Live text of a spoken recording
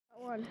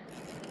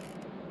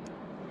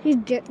He's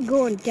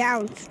going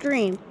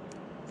downstream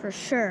for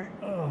sure.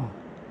 Oh.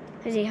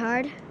 Is he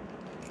hard?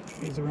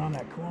 He's around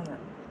that corner.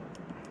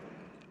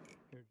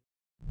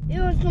 It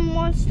was the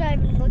monster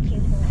I've been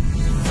looking for.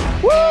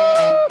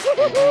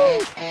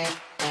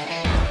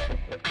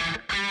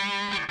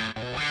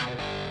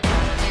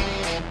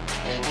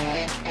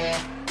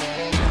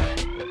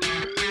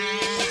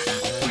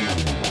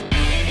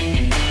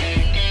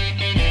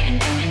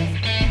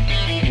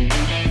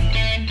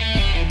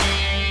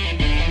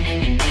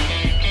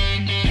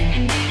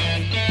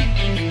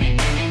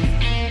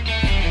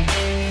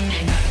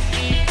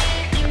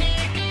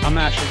 I'm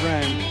Asher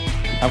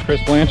Wren. I'm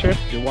Chris Blanchard.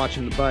 You're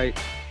watching The Bite.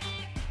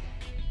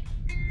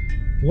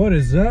 What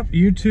is up,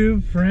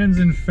 YouTube friends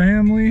and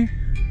family?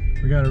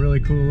 We got a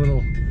really cool little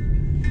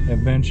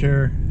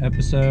adventure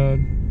episode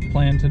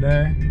planned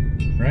today,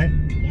 right?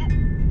 Yep.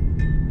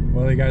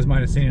 Well, you guys might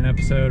have seen an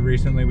episode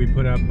recently. We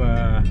put up, we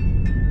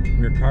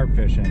were carp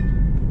fishing,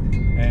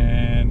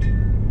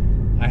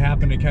 and I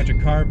happened to catch a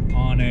carp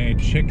on a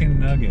chicken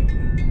nugget,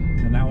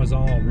 and that was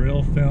all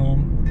real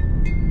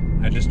film.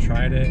 I just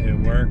tried it, it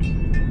worked.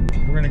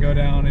 We're gonna go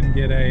down and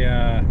get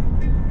a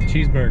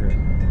cheeseburger,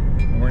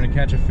 and we're gonna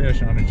catch a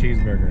fish on a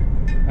cheeseburger.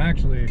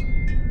 Actually,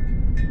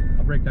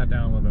 I'll break that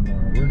down a little bit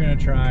more. We're gonna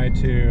try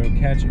to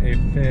catch a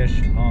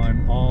fish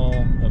on all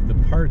of the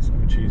parts of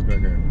a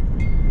cheeseburger.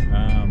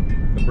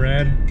 The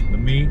bread, the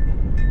meat,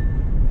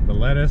 the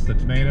lettuce, the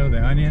tomato,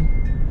 the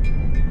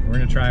onion. We're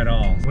gonna try it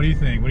all. What do you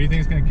think? What do you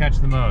think is gonna catch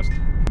the most?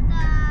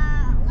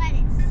 The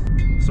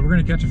lettuce. So we're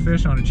gonna catch a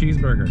fish on a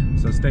cheeseburger,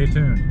 so stay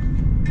tuned.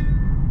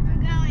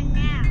 We're going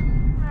now.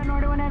 An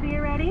order whenever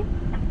you're ready.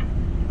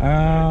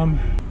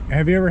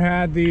 Have you ever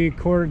had the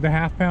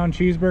half-pound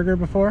cheeseburger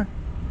before?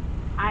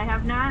 I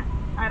have not.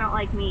 I don't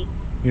like meat.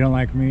 You don't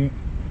like meat?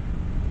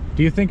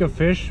 Do you think a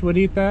fish would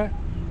eat that?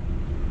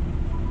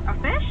 A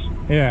fish?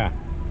 Yeah.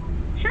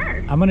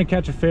 Sure. I'm gonna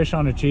catch a fish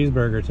on a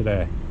cheeseburger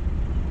today.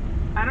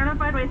 I don't know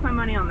if I'd waste my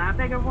money on that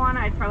big of one.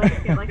 I'd probably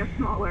just get like a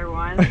smaller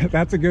one.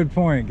 That's a good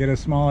point. Get a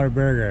smaller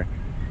burger.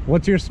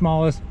 What's your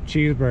smallest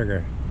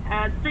cheeseburger?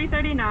 It's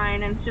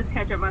 $3.39 and it's just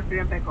ketchup, mustard,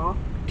 and pickle.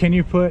 Can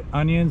you put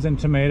onions and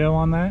tomato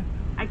on that?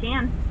 I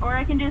can. Or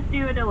I can just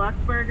do a deluxe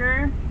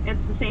burger. It's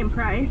the same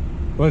price.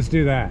 Let's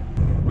do that.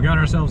 We got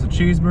ourselves a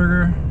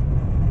cheeseburger.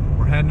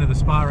 We're heading to the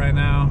spot right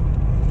now.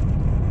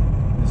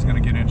 This is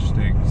gonna get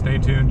interesting. Stay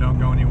tuned, don't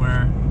go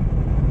anywhere.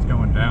 It's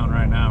going down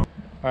right now.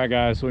 All right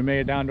guys, so we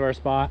made it down to our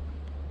spot.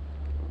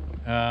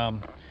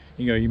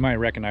 You might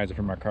recognize it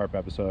from our carp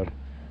episode.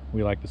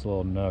 We like this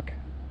little nook.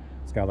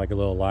 It's got like a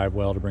little live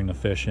well to bring the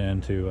fish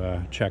in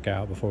to check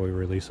out before we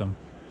release them.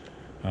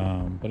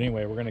 But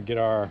anyway, we're gonna get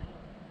our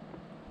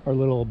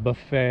little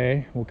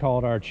buffet. We'll call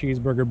it our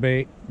cheeseburger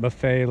bait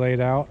buffet laid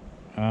out.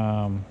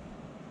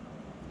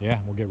 Yeah,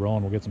 we'll get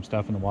rolling. We'll get some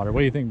stuff in the water. What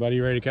do you think, buddy?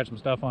 You ready to catch some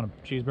stuff on a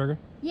cheeseburger?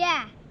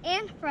 Yeah,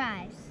 and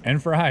fries.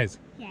 And fries.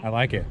 Yeah. I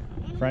like it.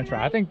 And French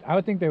fry. I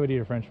would think they would eat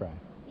a French fry.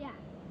 Yeah.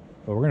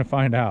 But we're gonna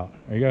find out.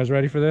 Are you guys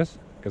ready for this?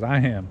 Because I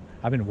am.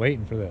 I've been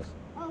waiting for this.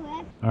 Oh,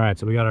 that's... All right,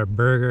 so we got our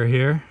burger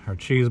here, our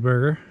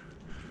cheeseburger.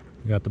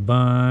 We got the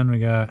bun. We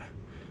got,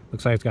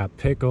 looks like it's got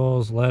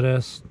pickles,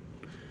 lettuce,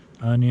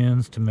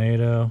 onions,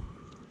 tomato.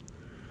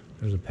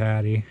 There's a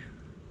patty.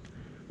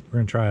 We're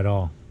gonna try it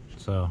all.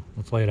 So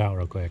let's lay it out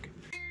real quick.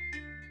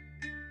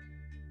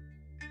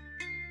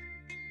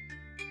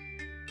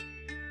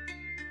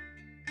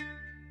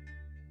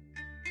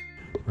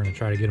 We're gonna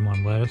try to get them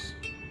on lettuce,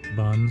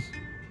 buns,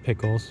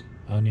 pickles,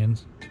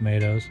 onions,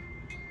 tomatoes,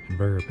 and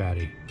burger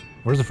patty.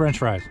 Where's the French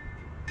fries?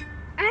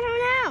 I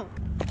don't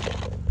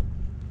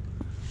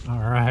know. All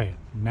right,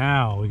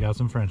 now we got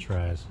some French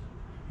fries.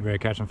 You ready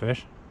to catch some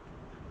fish?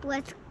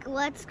 Let's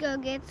go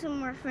get some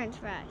more French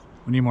fries.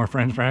 We need more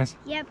French fries?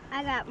 Yep,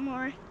 I got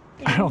more.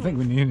 I don't think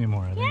we need any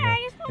more. I think I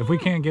just want if we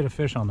can't get a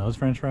fish on those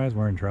French fries,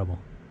 we're in trouble.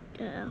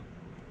 Yeah.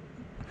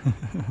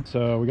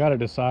 So we got to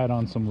decide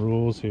on some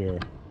rules here.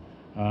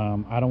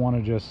 I don't want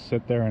to just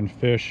sit there and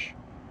fish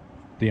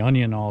the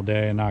onion all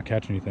day and not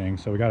catch anything.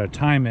 So we got to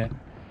time it.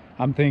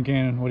 I'm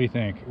thinking, what do you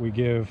think? We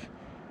give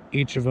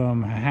each of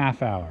them a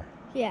half hour.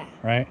 Yeah.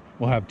 Right?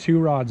 We'll have 2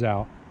 rods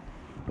out.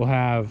 We'll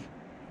have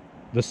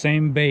the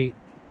same bait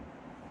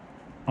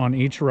on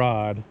each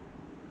rod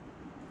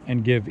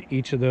and give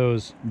each of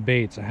those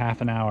baits a half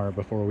an hour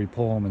before we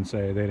pull them and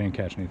say they didn't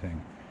catch anything.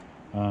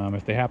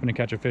 If they happen to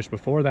catch a fish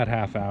before that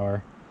half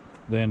hour,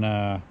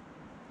 then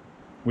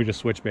we just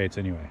switch baits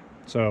anyway.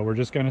 So we're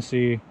just gonna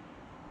see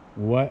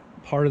what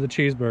part of the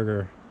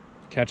cheeseburger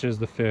catches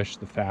the fish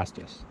the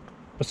fastest.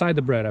 Beside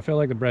the bread, I feel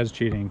like the bread's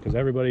cheating because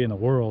everybody in the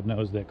world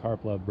knows that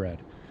carp love bread.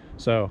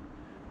 So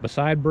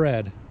beside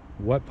bread,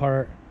 what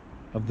part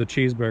of the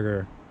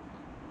cheeseburger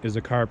is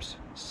the carp's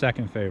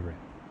second favorite?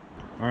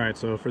 All right,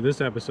 so for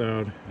this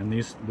episode and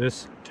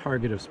this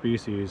target of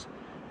species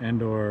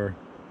and or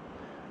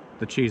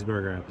the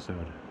cheeseburger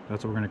episode,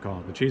 that's what we're gonna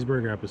call it, the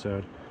cheeseburger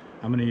episode,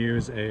 I'm gonna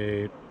use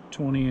a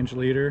 20-inch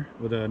leader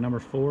with a number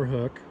 4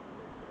 hook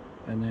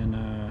and then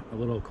a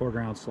little core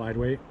ground slide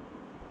weight.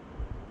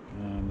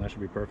 That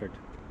should be perfect.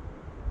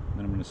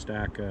 Then I'm gonna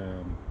stack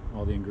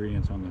all the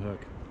ingredients on the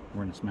hook.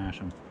 We're gonna smash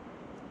them.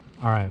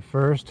 All right,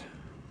 first,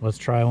 let's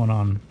try one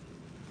on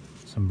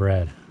some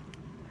bread.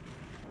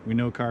 We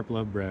know carp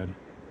love bread,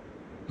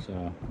 so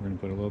we're gonna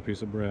put a little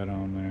piece of bread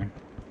on there.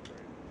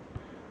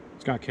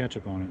 It's got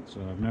ketchup on it,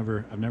 so I've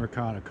never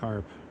caught a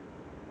carp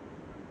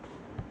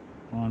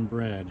on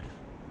bread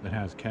that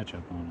has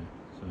ketchup on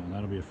it, so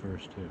that'll be a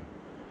first too.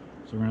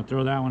 So we're gonna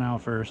throw that one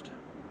out first.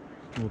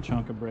 A little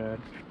chunk of bread.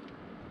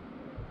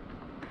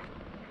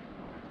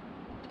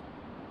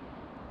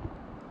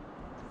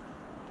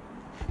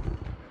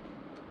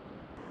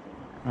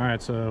 All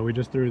right, so we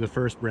just threw the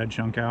first bread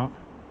chunk out.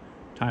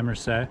 Timer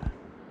set.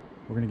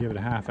 We're gonna give it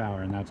a half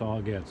hour, and that's all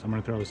it gets. I'm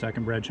gonna throw the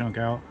second bread chunk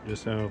out,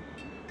 just so,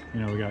 you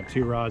know, we got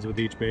 2 rods with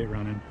each bait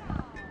running,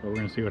 but we're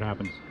gonna see what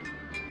happens.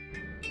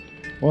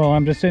 Well,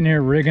 I'm just sitting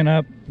here rigging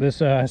up this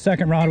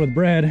second rod with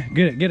bread.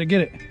 Get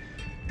it.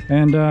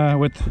 And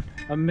with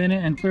 1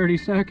 minute and 30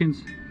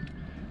 seconds,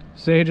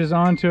 Sage is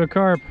on to a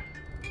carp.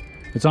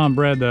 It's on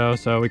bread though,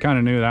 so we kind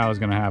of knew that was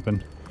gonna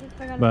happen.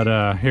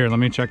 But here, let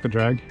me check the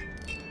drag.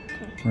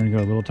 We're gonna go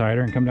a little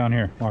tighter and come down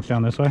here. Walk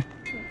down this way.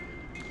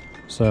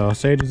 So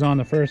Sage is on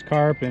the first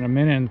carp in 1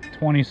 minute and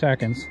 20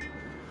 seconds.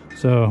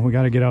 So we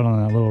got to get out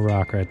on that little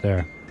rock right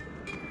there.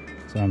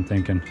 So I'm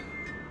thinking.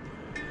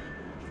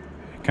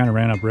 It kind of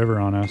ran upriver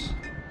on us.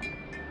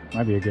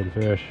 Might be a good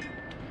fish.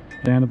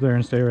 Stand up there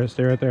and stay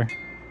right there.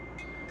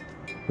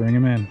 Bring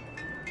him in.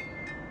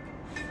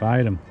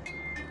 Fight him.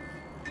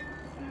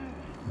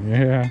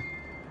 Yeah,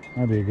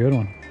 might be a good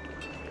one.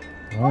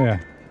 Oh yeah,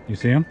 you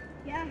see him?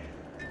 Yeah.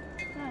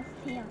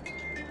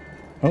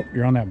 Oh,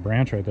 you're on that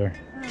branch right there.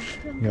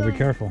 You gotta be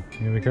careful. You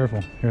gotta be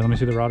careful. Here, let me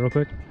see the rod real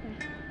quick.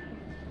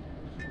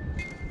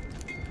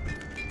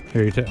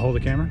 Here, you hold the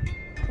camera.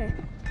 Okay.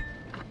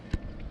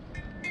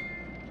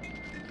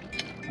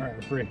 All right,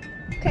 we're free.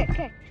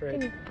 Okay.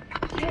 Trade.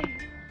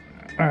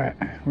 All right,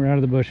 we're out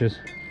of the bushes.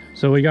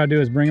 So what we gotta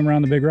do is bring him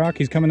around the big rock.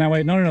 He's coming that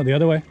way. No, the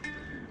other way.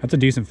 That's a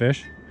decent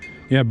fish.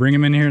 Yeah, bring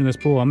him in here in this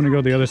pool. I'm gonna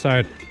go the other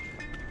side.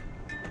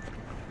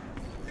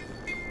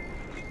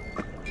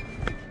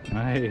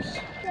 Nice.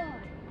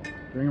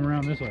 Bring him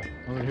around this way,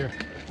 over here.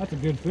 That's a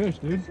good fish,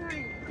 dude.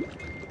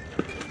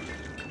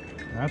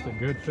 That's a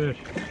good fish.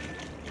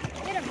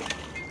 Get him.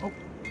 Oh,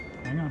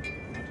 hang on.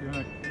 Not too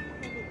high.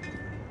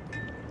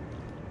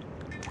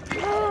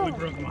 Oh. We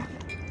broke him off.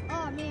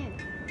 Oh man.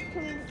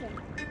 Come this way.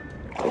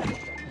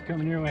 He's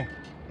coming your way.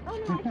 Oh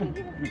no, I can't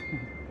get him.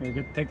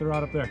 Here, take the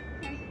rod up there.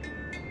 Okay.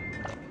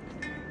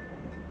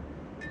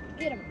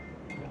 Get him.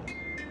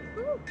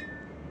 Woo.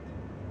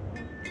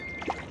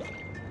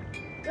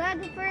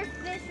 Glad the first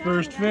fish.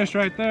 First fish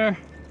right there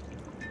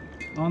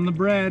on the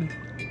bread.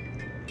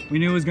 We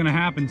knew it was gonna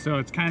happen, so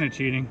it's kind of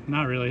cheating.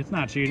 Not really, it's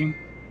not cheating.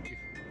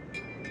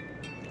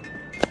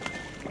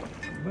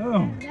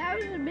 Boom. That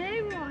was a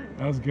big one.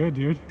 That was good,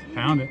 dude.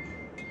 Found it.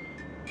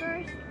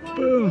 First one.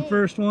 Boom, big.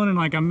 first one in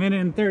like 1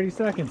 minute and 30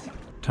 seconds.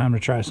 Time to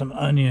try some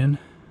onion.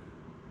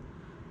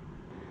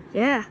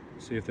 Yeah.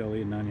 See if they'll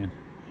eat an onion.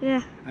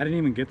 Yeah. I didn't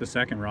even get the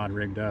second rod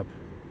rigged up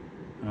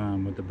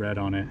with the bread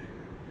on it.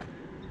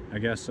 I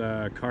guess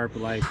carp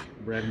like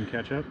bread and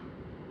ketchup.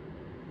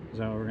 Is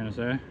that what we're gonna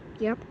say?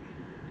 Yep.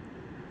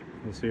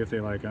 Let's see if they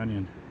like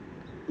onion.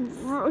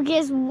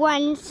 Just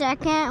 1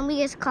 second and we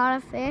just caught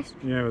a fish.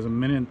 Yeah, it was 1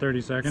 minute and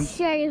 30 seconds.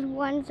 Sure, just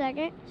 1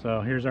 second.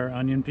 So here's our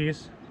onion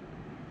piece.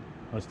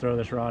 Let's throw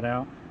this rod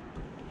out.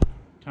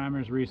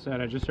 Timer's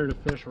reset. I just heard a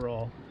fish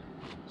roll.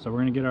 So we're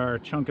gonna get our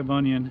chunk of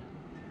onion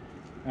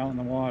out in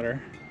the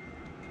water.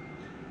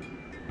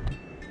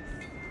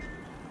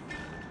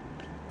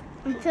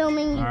 I'm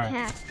filming you All right.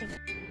 casting.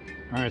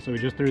 All right, so we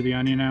just threw the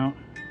onion out.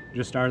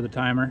 Just started the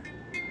timer.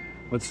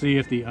 Let's see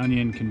if the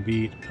onion can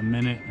beat 1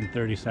 minute and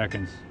 30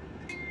 seconds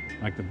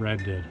like the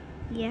bread did.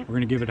 Yeah. We're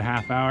gonna give it a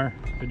half hour.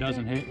 If it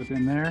doesn't hit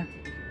within there,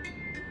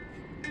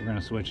 we're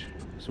gonna switch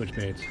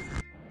baits.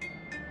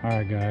 All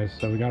right, guys,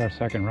 so we got our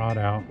second rod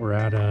out. We're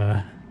at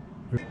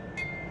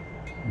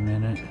 1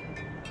 minute,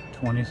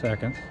 20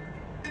 seconds.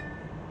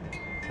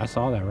 I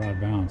saw that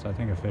rod bounce. I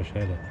think a fish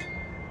hit it.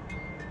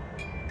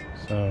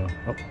 So,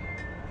 oh,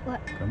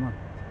 What? come on.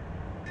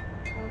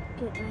 I'll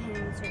get my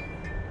hands ready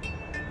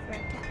for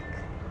attack.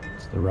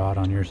 It's the rod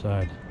on your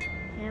side.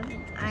 Yeah,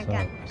 I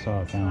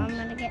saw it So I'm bounce.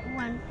 gonna get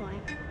 1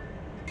 point.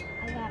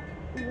 I got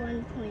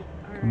 1 point.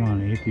 Come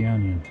on, eat the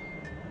onion.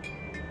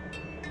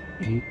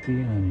 Eat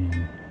the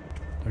onion.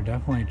 They're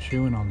definitely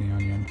chewing on the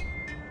onion.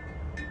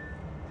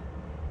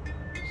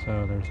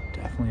 So there's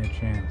definitely a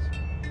chance.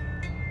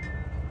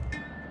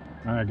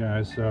 All right,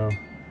 guys, so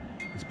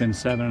it's been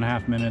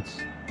 7.5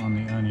 minutes on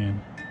the onion.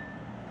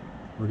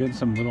 We're getting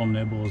some little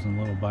nibbles and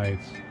little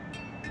bites.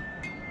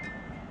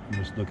 I'm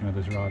just looking at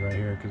this rod right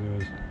here because it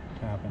was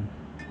tapping.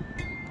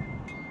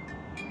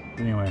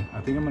 But anyway,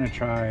 I think I'm gonna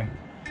try,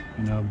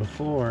 you know,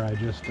 before I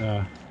just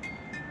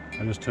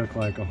took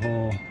like a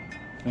whole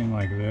thing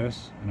like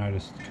this and I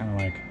just kind of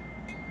like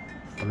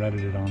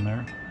threaded it on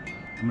there.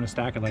 I'm gonna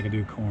stack it like I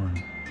do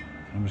corn.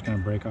 I'm just gonna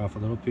break off a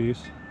little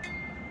piece.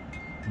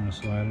 I'm gonna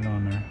slide it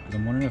on there because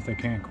I'm wondering if they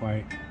can't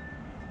quite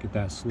get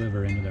that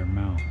sliver into their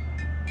mouth.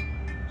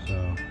 So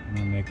I'm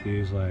gonna make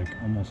these like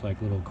almost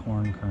like little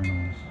corn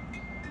kernels.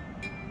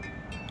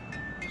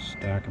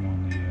 Stack them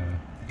on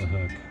the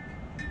hook.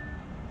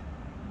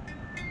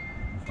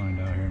 We'll find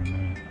out here in a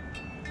minute.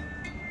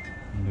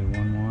 I'm gonna do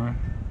one more.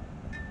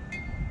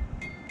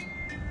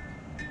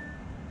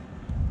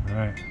 All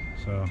right,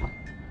 so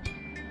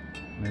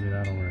maybe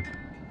that'll work.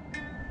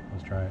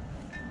 Let's try it.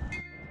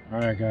 All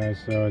right, guys,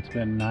 so it's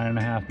been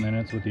 9.5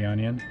 minutes with the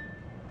onion,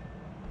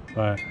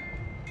 but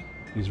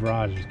these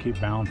rods just keep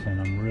bouncing.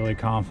 I'm really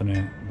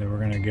confident that we're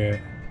gonna get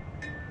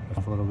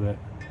a little bit.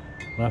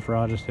 Left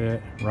rod just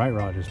hit, right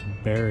rod just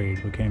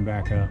buried, but came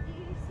back up. Do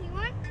you see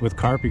one? With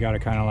carp, you gotta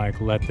kind of like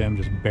let them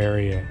just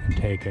bury it and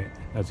take it.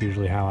 That's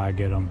usually how I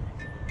get them.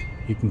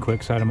 You can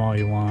quick set them all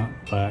you want,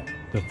 but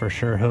the for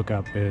sure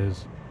hookup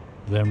is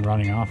them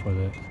running off with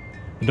it.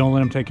 But don't let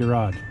them take your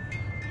rod.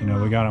 You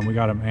know, we got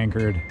them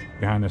anchored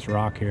behind this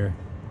rock here,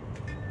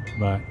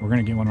 but we're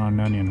gonna get one on an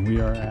onion.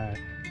 We are at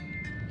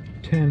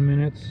 10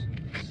 minutes,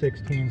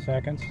 16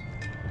 seconds,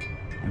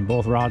 and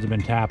both rods have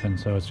been tapping,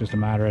 so it's just a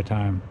matter of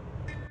time.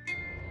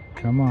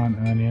 Come on,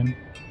 onion.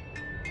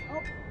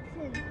 Oh,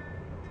 it's in.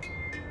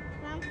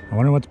 I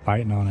wonder what's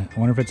biting on it. I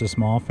wonder if it's a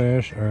small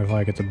fish or if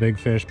like it's a big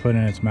fish putting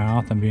it in its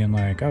mouth and being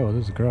like, oh,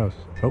 this is gross.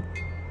 Oh,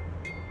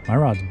 my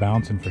rod's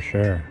bouncing for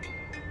sure.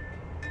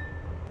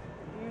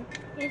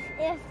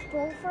 If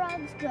both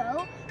rods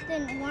go,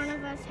 then one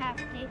of us have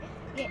to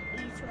get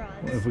each rod.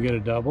 If we get a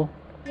double,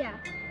 Yeah.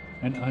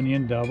 an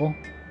onion double,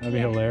 that'd be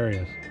Yeah.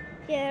 hilarious.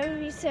 Yeah, that would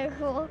be so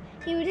cool.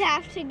 He would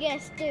have to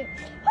guess too.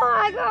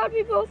 Oh my god,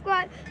 we both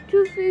got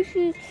 2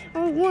 fishes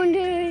on one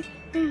day.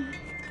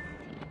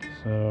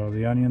 So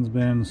the onion's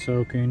been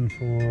soaking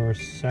for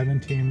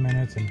 17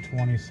 minutes and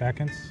 20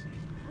 seconds.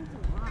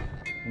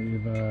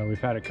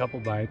 We've had a couple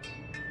bites,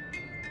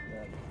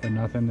 but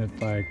nothing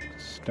that like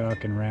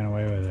stuck and ran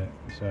away with it.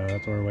 So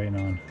that's what we're waiting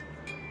on.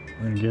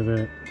 We're gonna give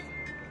it,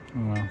 I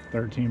don't know,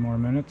 13 more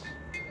minutes.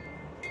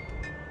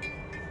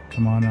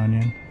 Come on,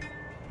 onion.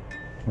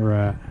 We're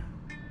at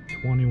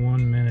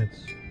 21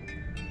 minutes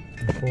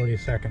and 40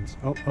 seconds.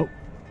 Oh,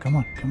 come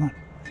on.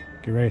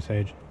 Get ready,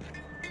 Sage.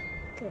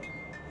 Good.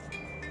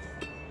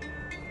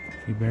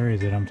 If he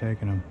buries it, I'm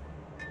taking him.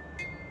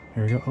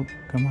 Here we go. Oh,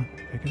 come on,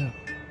 pick it up.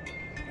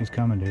 He's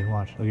coming, dude.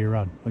 Watch. Look at your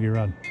rod.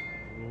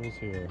 Rules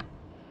here.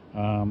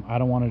 I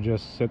don't want to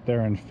just sit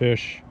there and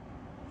fish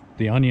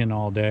the onion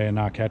all day and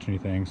not catch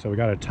anything, so we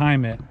got to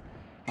time it.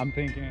 I'm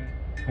thinking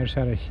I just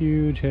had a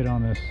huge hit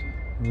on this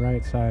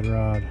right side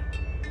rod.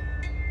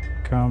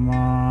 Come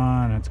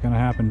on, it's gonna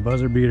happen.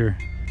 Buzzer beater.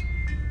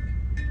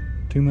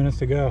 2 minutes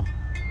to go.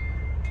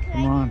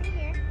 Come on.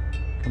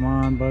 Come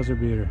on, buzzer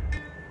beater.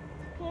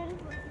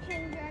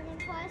 Can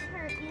dragonflies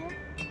hurt you?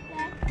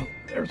 Dad? Oh,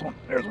 there's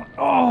one.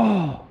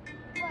 Oh!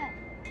 What?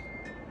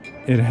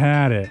 It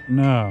had it.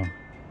 No.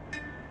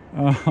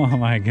 Oh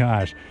my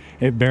gosh.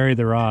 It buried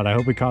the rod. I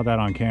hope we caught that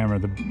on camera.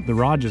 The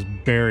rod just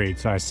buried,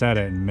 so I set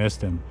it and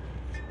missed him.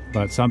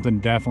 But something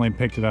definitely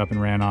picked it up and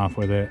ran off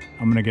with it.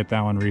 I'm gonna get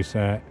that one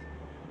reset.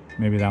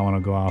 Maybe that one will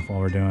go off while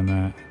we're doing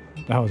that.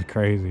 That was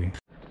crazy.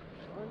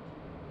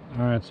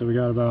 All right, so we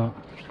got about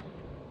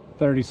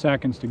 30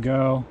 seconds to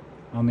go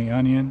on the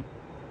onion.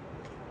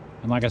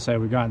 And like I said,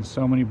 we've gotten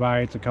so many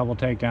bites, a couple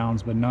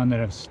takedowns, but none that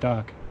have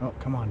stuck. Oh,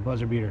 come on,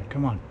 buzzer beater,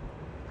 come on.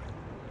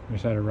 We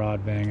just had a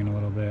rod banging a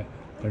little bit.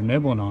 They're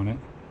nibbling on it.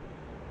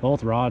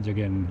 Both rods are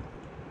getting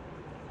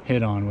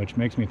hit on, which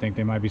makes me think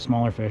they might be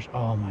smaller fish.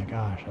 Oh my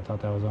gosh, I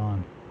thought that was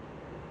on.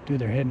 Dude,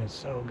 they're hitting it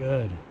so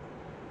good.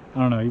 I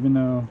don't know, even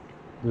though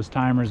this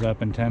timer's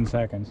up in 10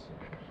 seconds.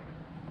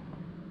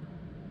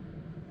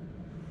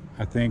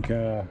 I think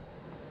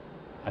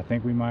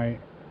we might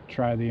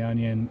try the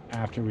onion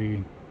after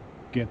we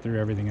get through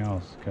everything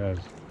else, because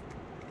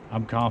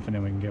I'm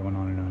confident we can get one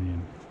on an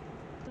onion.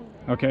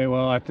 Okay,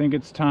 well, I think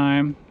it's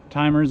time.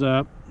 Timer's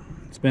up.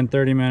 It's been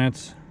 30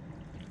 minutes.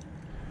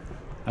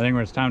 I think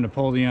it's time to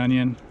pull the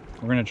onion.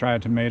 We're gonna try a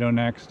tomato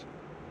next,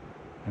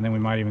 and then we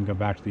might even go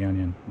back to the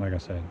onion, like I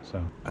said.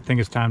 So I think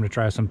it's time to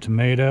try some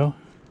tomato.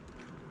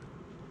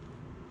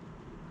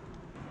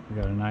 We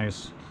got a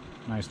nice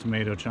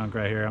tomato chunk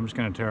right here. I'm just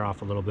gonna tear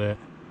off a little bit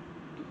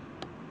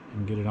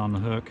and get it on the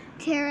hook.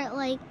 Tear it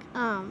like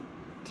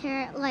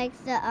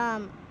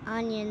the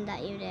onion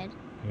that you did.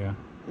 Yeah.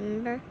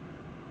 Remember?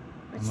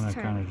 I'm gonna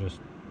kind of just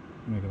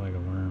make it like a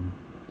worm.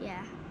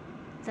 Yeah.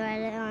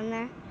 Thread it on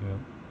there. Yep.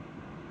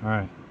 All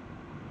right.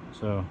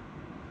 So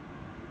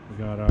we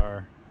got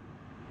our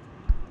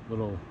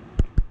little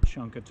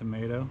chunk of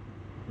tomato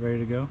ready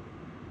to go.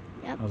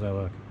 Yep. How's that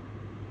look?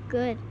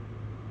 Good.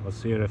 Let's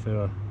see if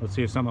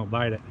something will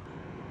bite it.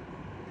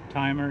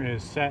 Timer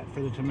is set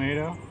for the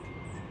tomato.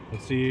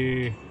 Let's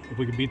see if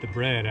we can beat the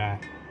bread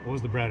at, what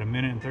was the bread, 1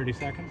 minute and 30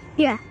 seconds?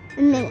 Yeah,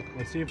 a minute.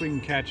 Let's see if we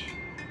can catch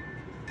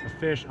a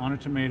fish on a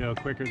tomato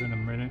quicker than a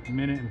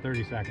minute and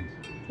 30 seconds.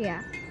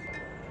 Yeah.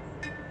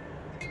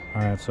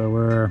 All right, so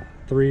we're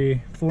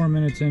 4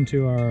 minutes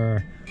into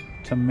our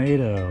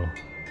tomato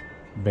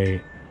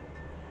bait.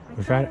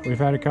 We've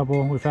had a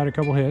couple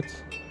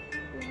hits.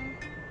 Yeah.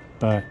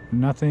 but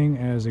nothing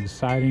as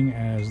exciting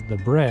as the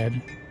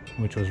bread,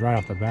 which was right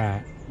off the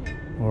bat,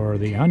 or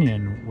the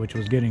onion, which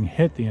was getting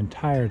hit the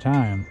entire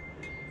time,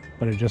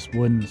 but it just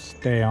wouldn't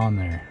stay on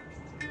there.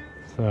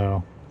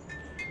 So,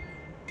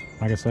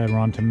 like I said, we're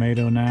on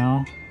tomato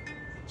now.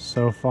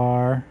 So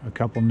far, a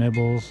couple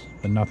nibbles,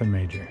 but nothing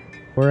major.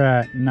 We're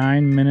at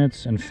 9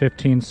 minutes and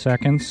 15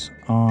 seconds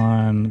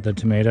on the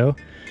tomato,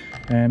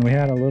 and we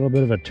had a little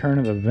bit of a turn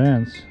of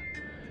events.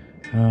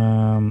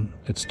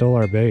 It stole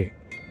our bait.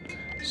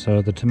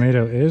 So the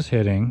tomato is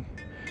hitting,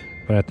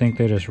 but I think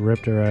they just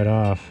ripped it right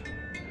off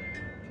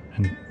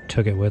and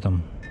took it with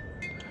them.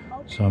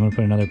 So I'm gonna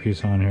put another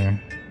piece on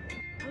here.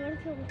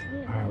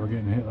 All right, we're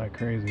getting hit like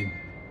crazy.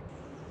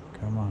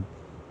 Come on.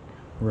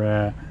 We're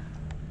at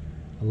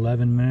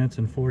 11 minutes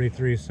and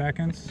 43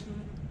 seconds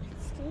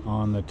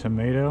on the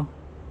tomato,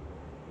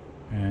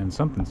 and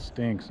something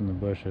stinks in the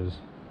bushes.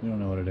 We don't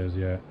know what it is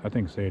yet. I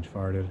think Sage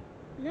farted.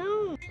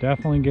 No.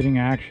 Definitely getting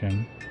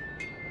action,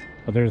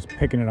 but they're just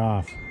picking it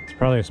off. It's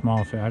probably a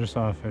small fish. I just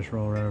saw a fish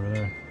roll right over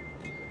there,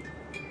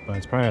 but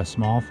it's probably a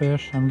small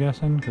fish, I'm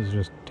guessing, because it's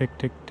just tick,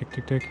 tick, tick,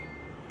 tick, tick,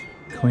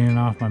 cleaning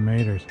off my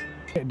maters.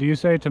 Do you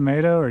say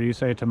tomato or do you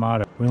say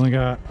tomato? We only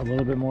got a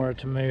little bit more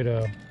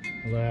tomato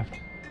left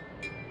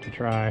to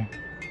try.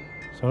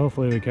 So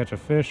hopefully we catch a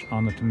fish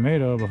on the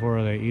tomato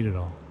before they eat it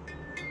all.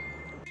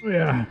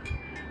 Yeah.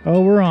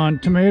 Oh, we're on.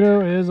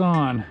 Tomato is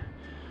on.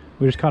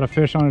 We just caught a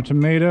fish on a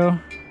tomato.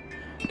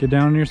 Get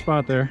down in your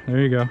spot there. There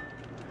you go.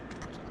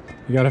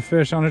 You got a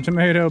fish on a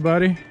tomato,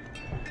 buddy.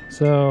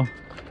 So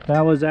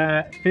that was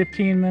at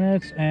 15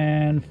 minutes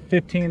and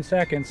 15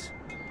 seconds.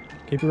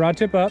 Keep your rod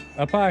tip up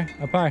high,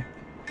 up high.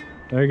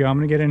 There you go. I'm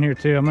gonna get in here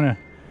too. I'm gonna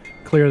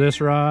clear this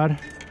rod.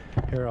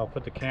 Here, I'll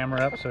put the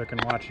camera up so I can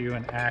watch you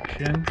in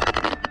action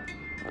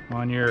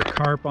on your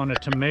carp on a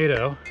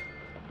tomato.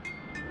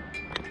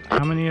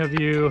 How many of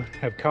you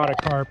have caught a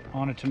carp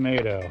on a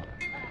tomato?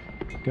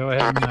 Go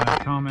ahead and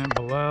comment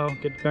below.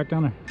 Get back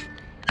down there.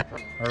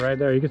 Or right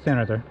there. You can stand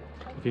right there.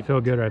 If you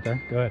feel good right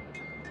there. Go ahead.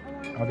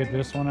 I'll get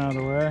this one out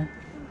of the way.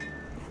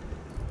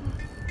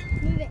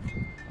 Move it.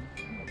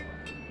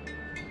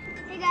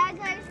 Hey guys,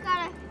 I just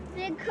got a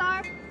big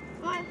carp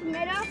on a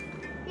tomato.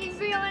 He's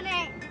reeling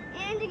it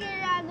in to get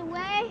it out of the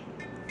way.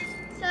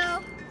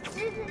 So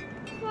this is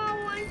a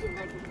small one so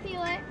I can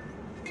feel it.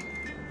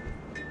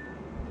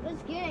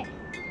 Let's get it.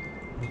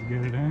 Let's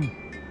get it in.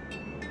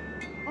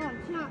 Oh,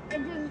 it's not. It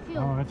doesn't feel.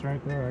 Oh, it's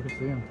right there. I can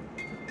see him.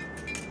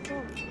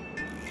 Oh,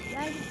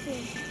 yeah, I can see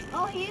him.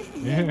 Oh, he's the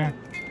big Yeah.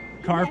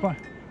 one.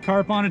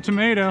 Carp on a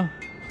tomato.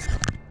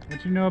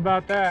 What you know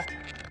about that?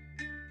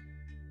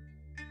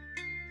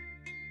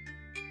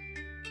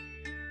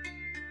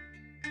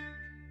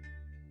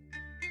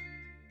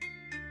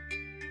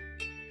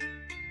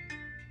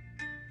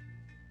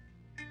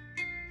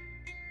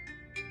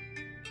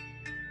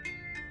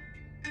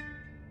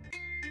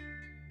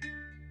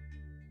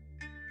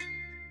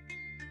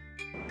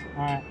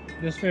 All right,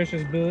 this fish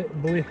is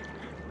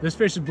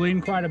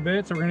bleeding quite a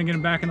bit, so we're gonna get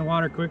him back in the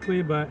water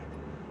quickly, but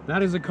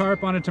that is a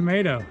carp on a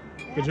tomato.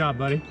 Good job,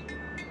 buddy.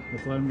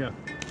 Let's let him go.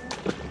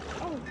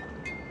 Oh.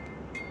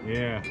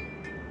 Yeah,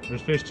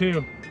 there's fish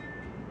too.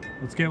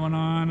 Let's get one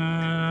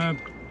on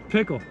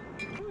pickle.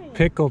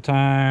 Pickle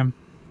time.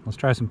 Let's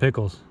try some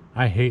pickles.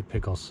 I hate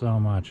pickles so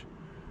much.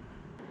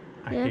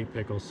 I hate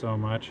pickles so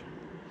much.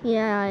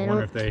 Yeah, I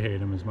wonder if they hate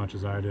them as much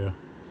as I do.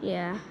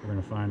 Yeah. We're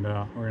gonna find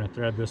out. We're gonna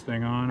thread this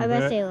thing on. I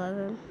bet they love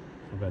him.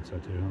 I bet so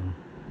too,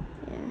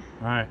 huh? Yeah.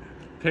 All right,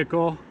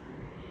 pickle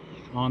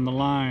on the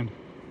line.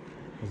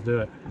 Let's do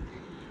it.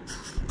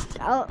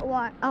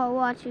 I'll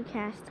watch you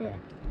cast it.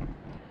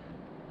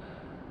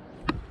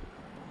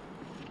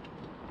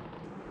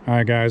 All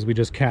right, guys, we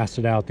just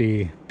casted out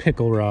the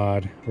pickle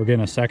rod. We're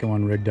getting a second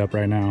one rigged up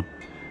right now.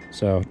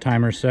 So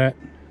timer set.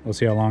 Let's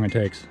see how long it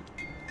takes.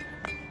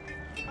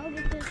 I'll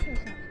get this for a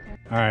second.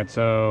 All right,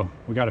 so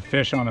we got a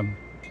fish on a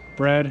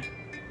bread,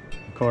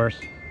 of course.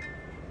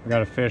 We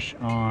got a fish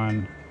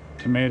on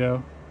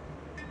tomato,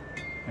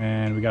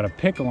 and we got a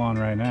pickle on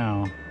right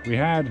now. We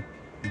had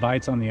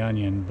bites on the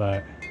onion,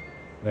 but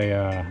they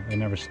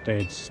never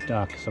stayed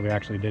stuck, so we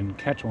actually didn't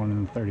catch one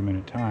in the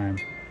 30-minute time.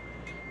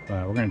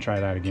 But we're gonna try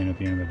that again at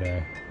the end of the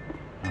day.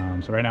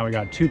 So right now we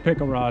got 2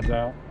 pickle rods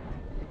out,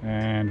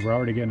 and we're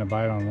already getting a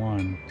bite on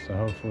one. So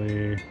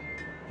hopefully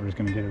we're just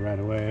gonna get it right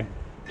away.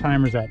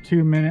 Timer's at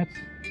 2 minutes.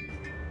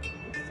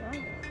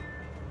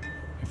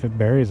 If it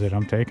buries it,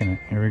 I'm taking it.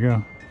 Here we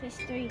go.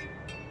 Fish 3.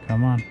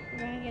 Come on. We're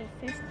gonna get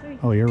a fish 3.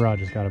 Oh, your rod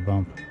just got a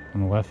bump,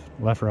 and the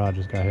left rod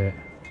just got hit.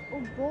 Oh,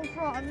 both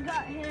rods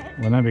got hit.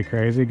 Wouldn't that be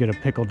crazy? Get a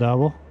pickle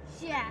double?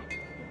 Yeah.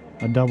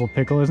 A double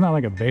pickle? Isn't that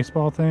like a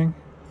baseball thing?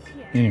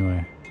 Yeah.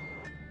 Anyway,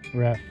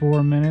 we're at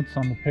 4 minutes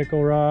on the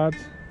pickle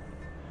rods.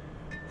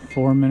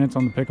 4 minutes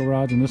on the pickle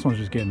rods, and this one's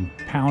just getting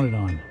pounded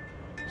on.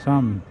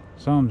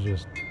 Some's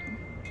just...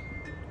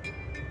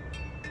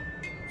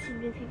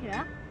 Should we pick it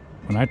up?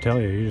 When I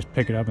tell you, you just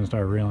pick it up and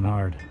start reeling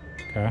hard,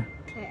 okay?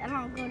 Okay, and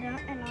I'll go down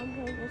and I'll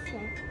go this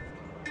way.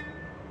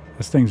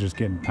 This thing's just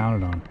getting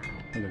pounded on.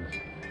 Look at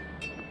this.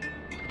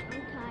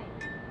 I'm tired.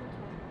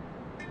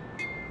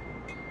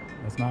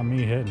 That's not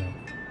me hitting it.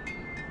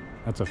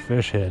 That's a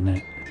fish hitting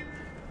it.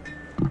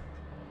 Can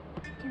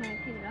I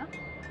pick it up?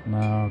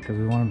 No, because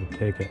we want him to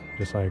take it.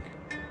 Just like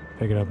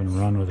pick it up and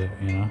run with it,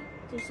 you know?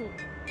 Just like,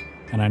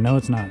 And I know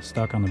it's not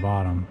stuck on the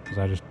bottom because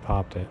I just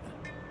popped it.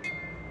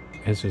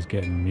 It's just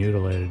getting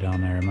mutilated down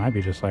there. It might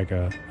be just like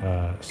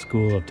a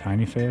school of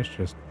tiny fish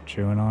just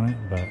chewing on it,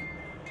 but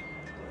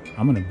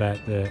I'm gonna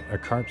bet that a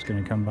carp's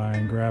gonna come by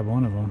and grab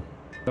one of them.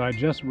 So I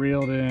just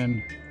reeled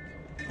in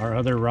our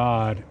other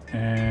rod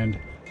and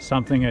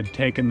something had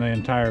taken the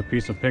entire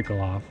piece of pickle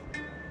off.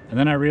 And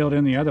then I reeled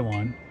in the other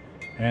one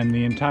and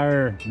the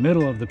entire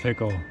middle of the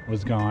pickle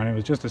was gone. It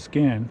was just a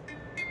skin.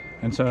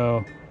 And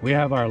so we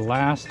have our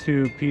last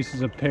 2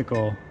 pieces of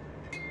pickle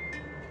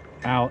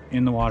out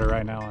in the water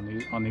right now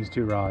on these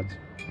 2 rods.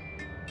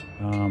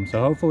 So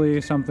hopefully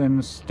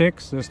something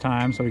sticks this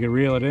time so we can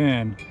reel it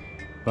in,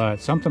 but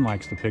something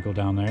likes the pickle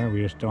down there.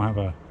 We just don't have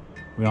a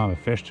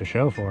fish to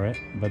show for it.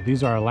 But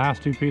these are our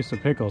last 2 pieces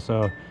of pickle,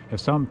 so if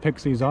something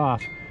picks these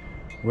off,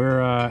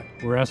 we're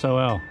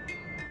SOL.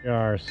 We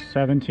are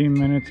 17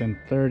 minutes and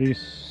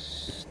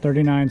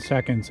 39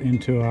 seconds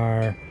into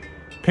our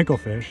pickle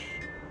fish.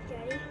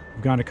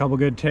 We've gotten a couple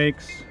good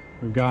takes.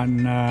 We've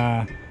gotten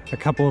a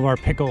couple of our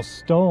pickles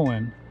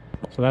stolen,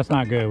 so that's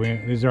not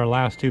good. These are our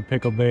last 2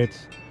 pickle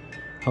baits.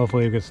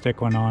 Hopefully we could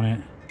stick one on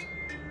it,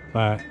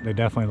 but they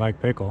definitely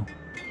like pickle.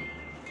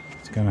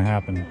 It's gonna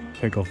happen.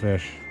 Pickle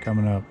fish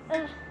coming up.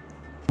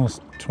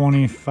 Almost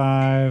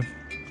 25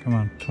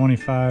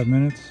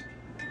 minutes,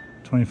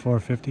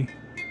 24:50,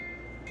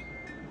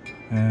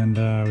 and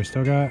we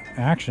still got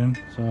action,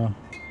 so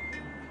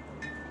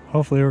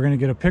hopefully we're gonna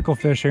get a pickle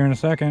fish here in a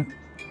second.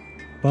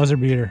 Buzzer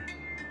beater.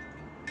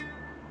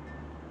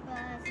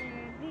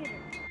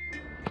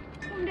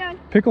 come down.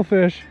 Pickle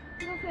fish.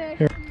 Pickle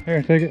fish.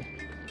 Here, take it.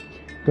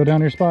 Go down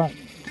to your spot.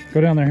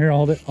 Go down there. Here, I'll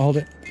hold it. I'll hold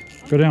it.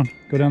 Go down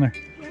there.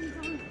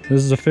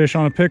 This is a fish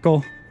on a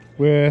pickle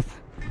with,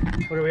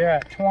 what are we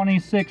at?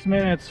 26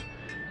 minutes.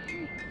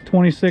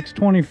 26,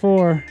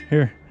 24.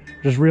 Here,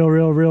 just reel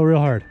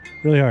hard.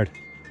 Really hard.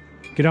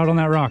 Get out on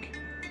that rock.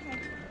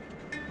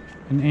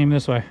 And aim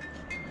this way.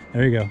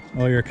 There you go.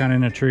 Oh, you're kind of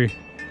in a tree.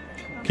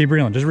 Keep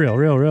reeling. Just reel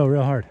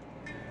hard.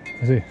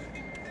 Let's see.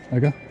 There you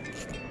go.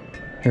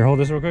 Here, hold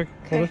this real quick.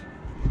 Hold Okay.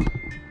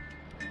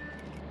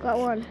 Got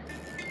one.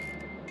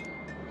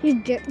 He's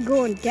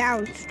going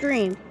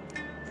downstream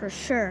for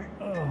sure.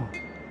 Oh,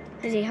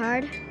 Is he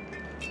hard?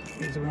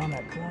 he's around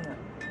that corner.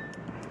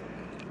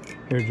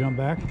 Here, jump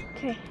back.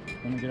 Okay.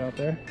 Let me get out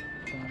there.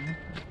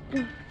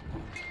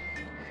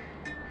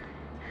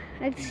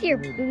 I can see your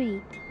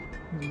booty.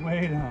 He's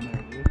way down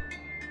there, dude.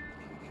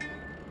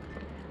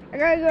 I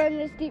gotta go in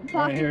this deep Right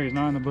pocket. here, he's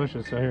not in the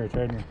bushes, so here,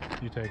 trade me.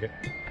 You take it.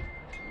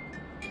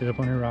 Get up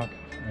on your rock.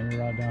 Aim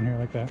your rod down here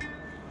like that.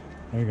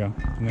 There you go.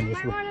 And then I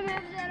just might want to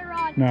move that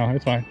rod. no,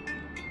 it's fine.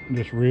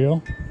 Just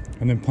reel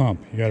and then pump.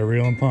 You gotta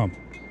reel and pump.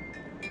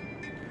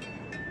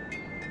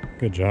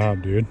 Good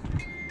job, dude.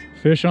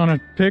 Fish on a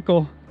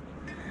pickle.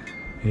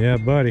 Yeah,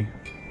 buddy.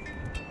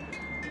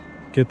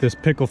 Get this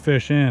pickle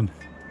fish in.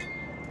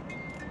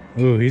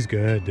 Ooh, he's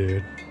good,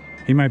 dude.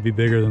 He might be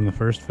bigger than the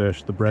first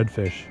fish, the bread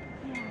fish.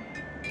 Yeah.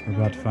 We're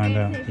about to find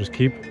out. Just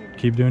keep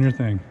doing your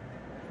thing.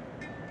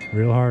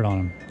 Real hard on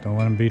him. Don't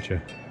let him beat you.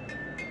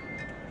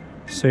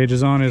 Sage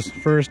is on his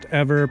first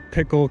ever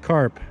pickle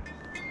carp.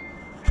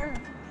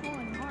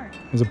 Pulling hard.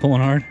 Is it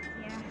pulling hard?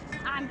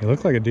 Yeah. It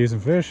looked like a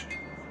decent fish.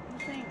 I'm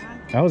saying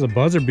That was a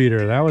buzzer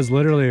beater. That was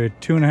literally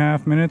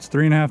 2.5 minutes,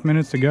 3.5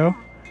 minutes to go.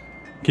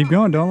 Keep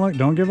going.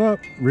 Don't give up.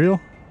 Reel.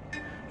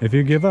 If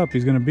you give up,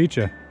 he's gonna beat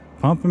you.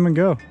 Pump him and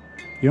go.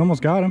 You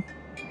almost got him.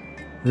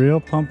 Reel,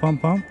 pump.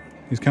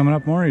 He's coming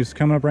up more. He's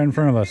coming up right in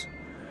front of us.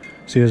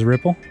 See his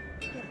ripple?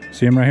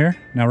 See him right here?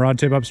 Now rod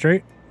tip up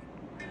straight.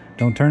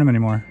 Don't turn him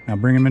anymore. Now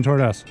bring him in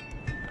toward us.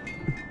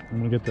 I'm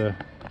gonna get the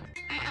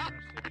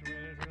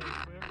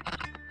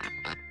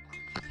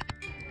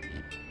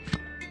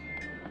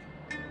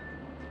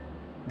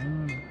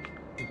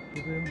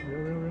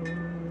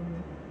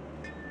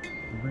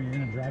You're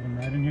gonna drive him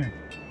right in here.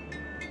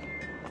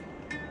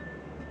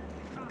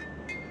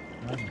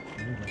 Drive him.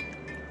 There you go.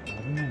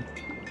 Drive him in.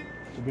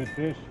 It's a good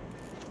fish.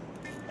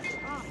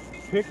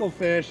 Pickle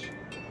fish.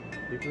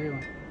 Keep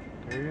reeling.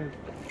 There he is.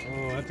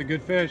 Oh, that's a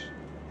good fish.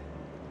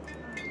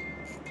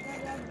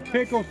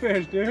 Pickle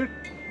fish, dude.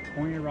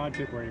 Point your rod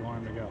tip where you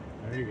want him to go.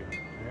 There you go.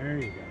 There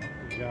you go.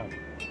 Good job.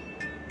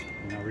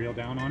 And now reel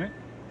down on it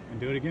and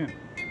do it again.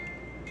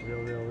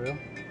 Reel.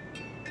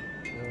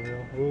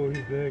 Oh,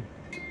 he's big.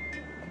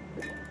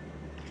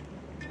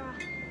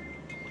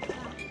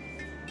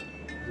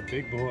 He's a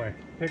big boy.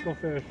 Pickle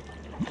fish.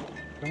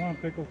 Come on,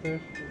 pickle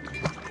fish.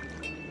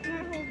 Can I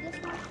hold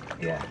this one?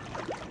 Yeah.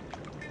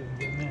 Doesn't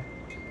get in there.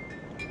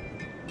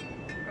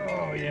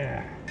 Oh,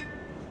 yeah.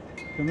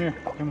 Come here.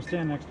 Come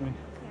stand next to me.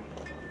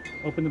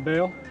 Open the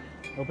bail.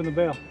 Open the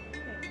bail.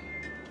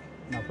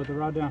 Now put the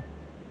rod down.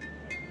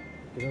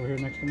 Get over here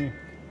next to me.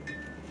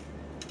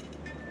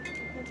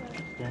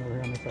 Stand over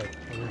here on this side.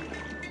 Over here.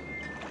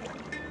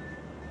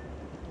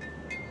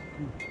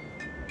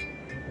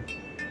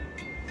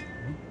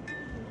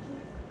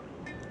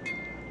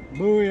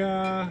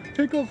 Booyah!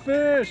 Pickle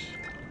fish!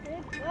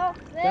 Oh,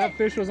 That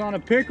fish was on a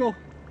pickle.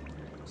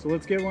 So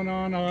let's get one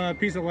on a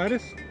piece of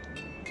lettuce.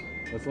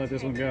 Let's let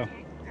this one go.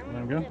 Let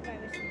him go?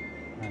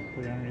 Alright,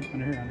 put it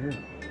under here.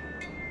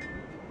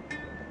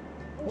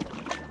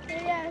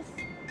 Yes.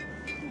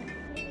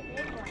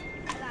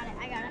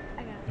 I got it.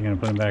 You gonna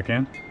put him back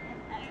in?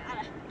 I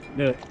got it.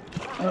 Do it.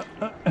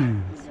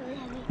 It's really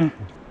heavy.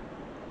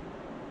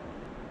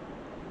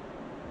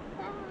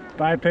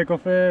 Bye, pickle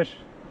fish.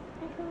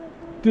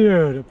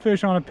 Dude, a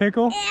fish on a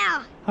pickle?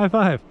 Yeah. High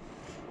five.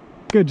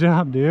 Good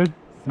job, dude.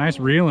 Nice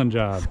reeling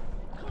job.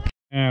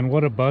 And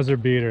what a buzzer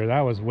beater.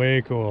 That was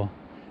way cool.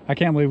 I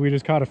can't believe we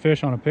just caught a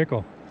fish on a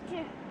pickle.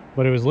 Yeah.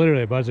 But it was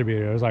literally a buzzer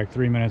beater. It was like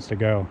 3 minutes to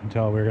go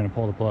until we were gonna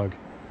pull the plug.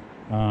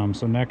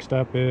 So next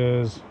up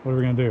is, what are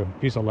we gonna do? A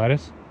piece of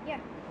lettuce? Yeah.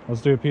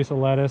 Let's do a piece of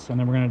lettuce, and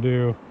then we're gonna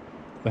do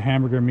the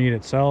hamburger meat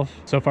itself.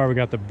 So far we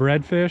got the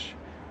bread fish,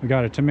 we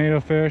got a tomato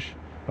fish,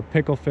 a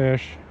pickle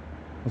fish.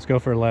 Let's go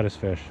for a lettuce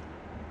fish.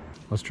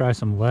 Let's try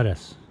some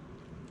lettuce.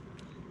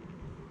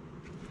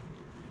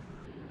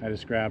 I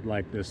just grabbed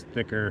like this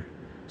thicker,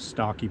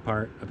 stocky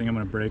part. I think I'm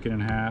gonna break it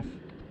in half,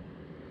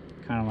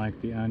 kind of like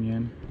the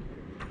onion,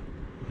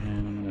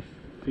 and I'm gonna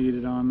feed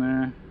it on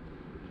there.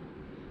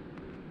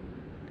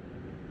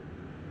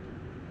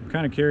 I'm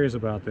kind of curious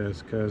about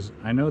this because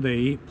I know they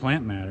eat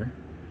plant matter,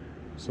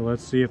 so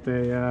let's see if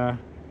they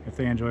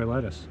enjoy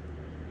lettuce.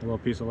 A little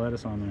piece of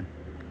lettuce on there.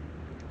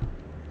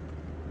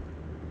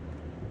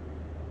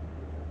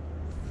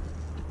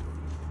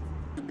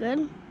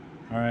 Good.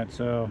 All right,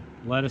 so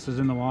lettuce is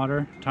in the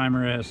water.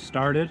 Timer has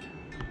started.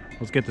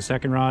 Let's get the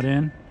second rod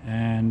in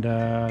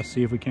and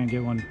see if we can't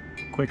get one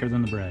quicker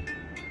than the bread.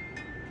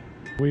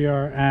 We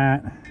are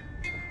at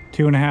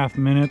 2.5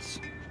 minutes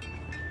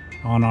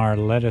on our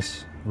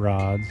lettuce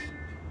rods,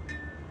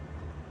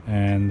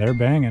 and they're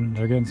banging.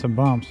 They're getting some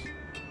bumps.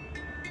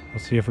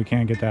 Let's see if we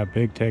can't get that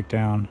big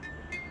takedown.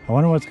 I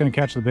wonder what's going to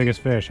catch the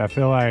biggest fish. I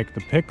feel like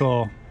the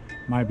pickle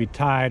might be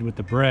tied with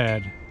the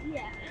bread.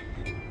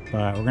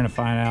 But we're gonna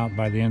find out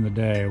by the end of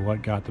the day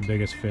what got the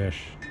biggest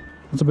fish.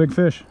 That's a big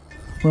fish.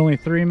 We're only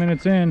 3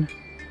 minutes in.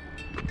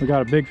 We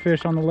got a big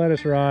fish on the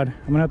lettuce rod.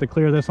 I'm gonna have to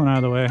clear this one out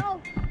of the way.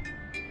 Oh.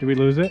 Did we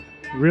lose it?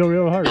 Yeah.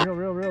 Real hard,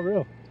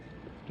 real.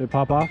 Did it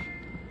pop off?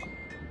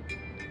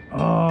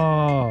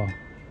 Oh.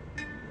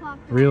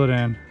 Reel it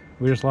in.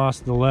 We just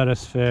lost the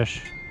lettuce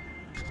fish.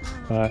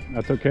 But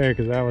that's okay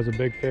because that was a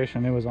big fish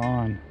and it was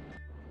on.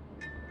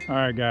 All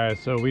right guys,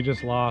 so we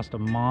just lost a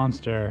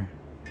monster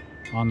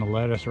on the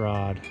lettuce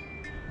rod.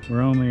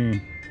 We're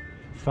only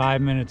 5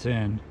 minutes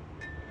in,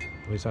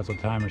 at least that's what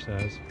the timer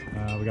says.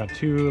 We got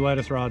 2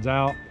 lettuce rods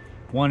out.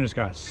 One just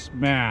got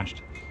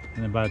smashed,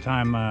 and then by the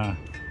time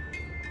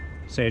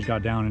Sage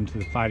got down into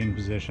the fighting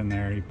position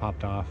there, he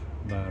popped off,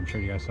 but I'm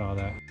sure you guys saw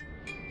that.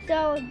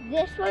 So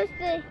this was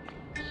the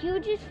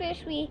hugest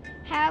fish we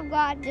have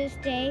got this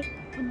day.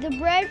 The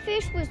bread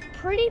fish was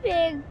pretty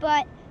big,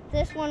 but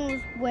this one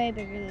was way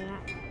bigger than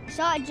that. I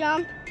saw it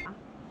jump.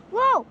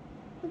 Whoa,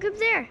 look up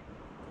there.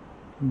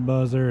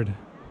 Buzzard.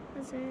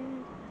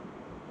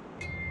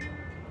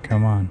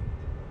 Come on.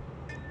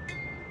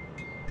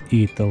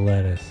 Eat the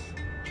lettuce.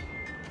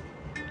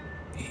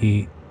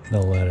 Eat the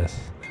lettuce.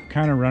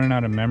 Kind of running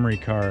out of memory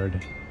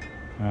card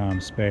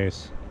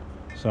space.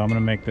 So I'm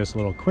gonna make this a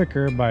little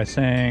quicker by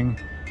saying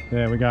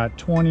that we got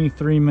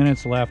 23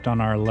 minutes left on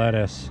our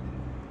lettuce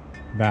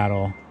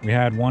battle. We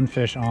had one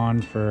fish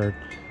on for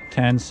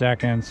 10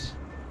 seconds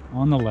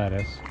on the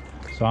lettuce.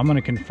 So I'm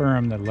gonna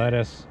confirm that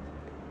lettuce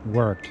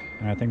worked,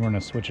 and I think we're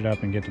gonna switch it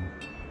up and get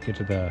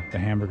to the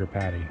hamburger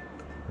patty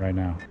right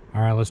now.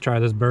 All right, let's try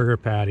this burger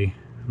patty.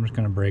 I'm just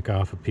gonna break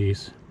off a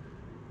piece.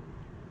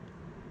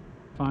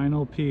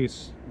 Final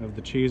piece of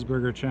the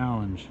cheeseburger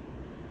challenge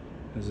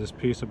is this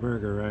piece of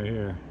burger right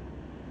here.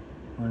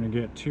 We're gonna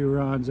get 2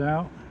 rods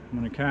out. I'm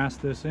gonna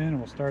cast this in.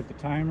 We'll start the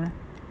timer,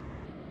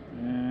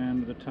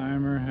 and the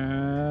timer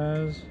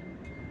has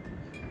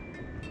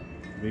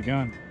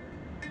begun.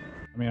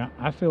 I mean,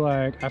 I feel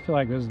like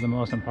this is the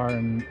most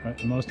important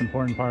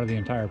part of the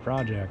entire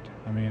project.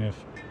 I mean,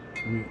 if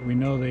we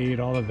know they eat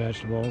all the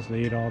vegetables,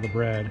 they eat all the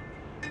bread,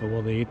 but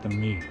will they eat the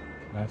meat?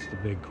 That's the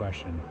big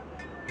question.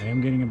 I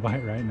am getting a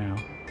bite right now.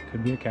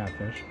 Could be a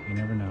catfish, you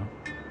never know.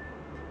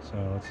 So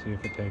let's see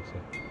if it takes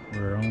it.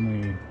 We're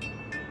only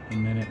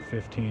 1 minute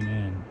 15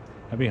 in.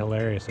 That'd be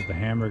hilarious if the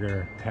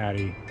hamburger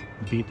patty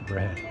beat the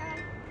bread.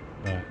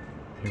 But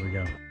here we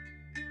go.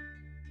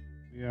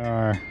 We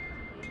are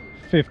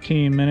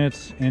 15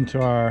 minutes into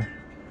our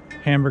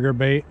hamburger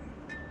bait,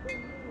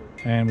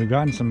 and we've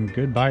gotten some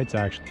good bites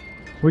actually.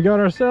 We got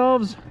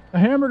ourselves a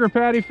hamburger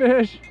patty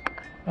fish.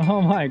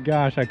 Oh my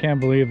gosh, I can't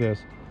believe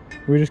this.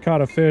 We just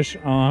caught a fish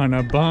on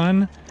a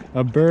bun,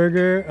 a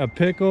burger, a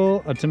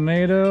pickle, a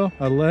tomato,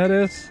 a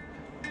lettuce.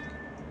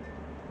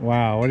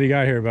 Wow, what do you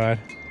got here, bud?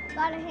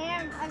 Got a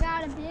ham. I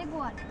got a big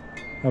one.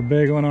 A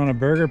big one on a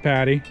burger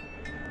patty.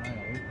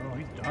 Oh,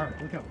 he's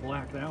dark. Look how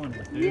black that one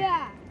is, dude.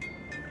 Yeah.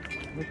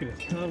 Look at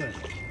his color.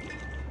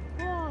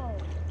 Whoa.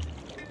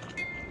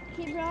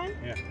 Keep going?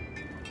 Yeah.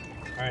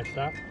 All right,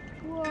 stop.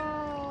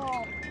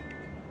 Whoa.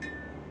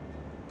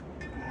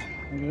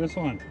 Look at this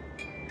one.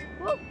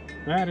 Whoa.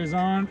 That is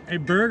on a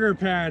burger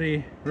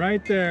patty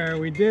right there.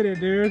 We did it,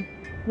 dude.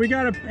 We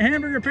got a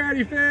hamburger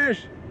patty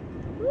fish.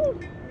 Woo.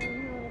 I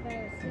don't know what about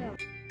itself.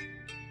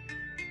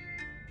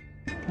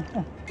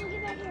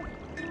 Get back here.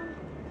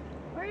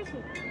 Where is he?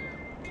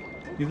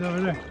 He's over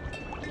there.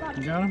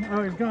 You got him?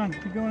 Oh, he's gone.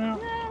 He's going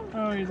out.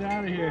 Oh, he's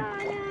out of here.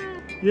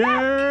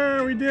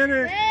 Yeah, we did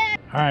it.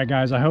 All right,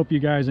 guys, I hope you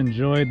guys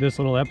enjoyed this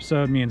little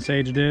episode me and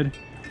Sage did.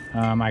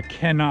 I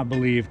cannot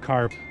believe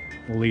carp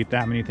will eat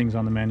that many things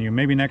on the menu.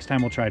 Maybe next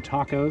time we'll try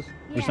tacos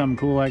or something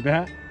cool like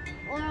that.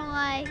 Or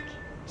like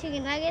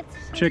chicken nuggets.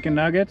 Chicken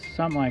nuggets,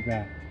 something like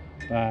that.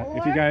 But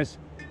if you guys,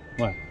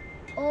 what?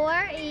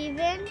 Or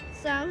even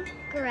some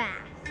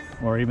grass.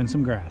 Or even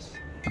some grass.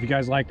 If you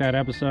guys like that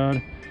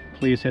episode,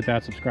 please hit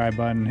that subscribe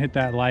button, hit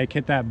that like,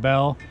 hit that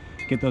bell,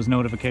 get those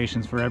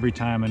notifications for every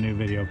time a new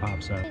video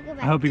pops up.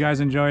 I hope you guys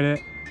enjoyed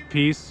it.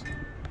 Peace.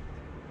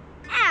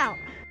 Out.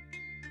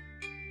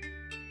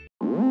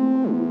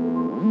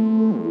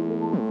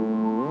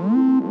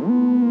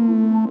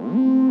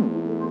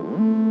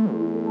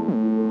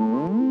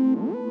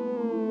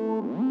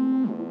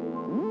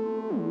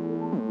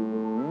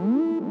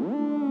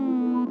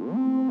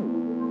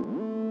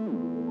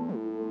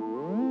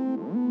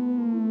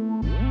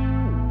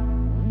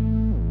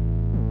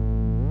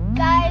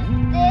 Guys,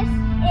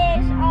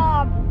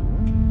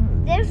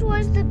 this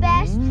was the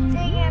best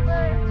thing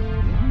ever.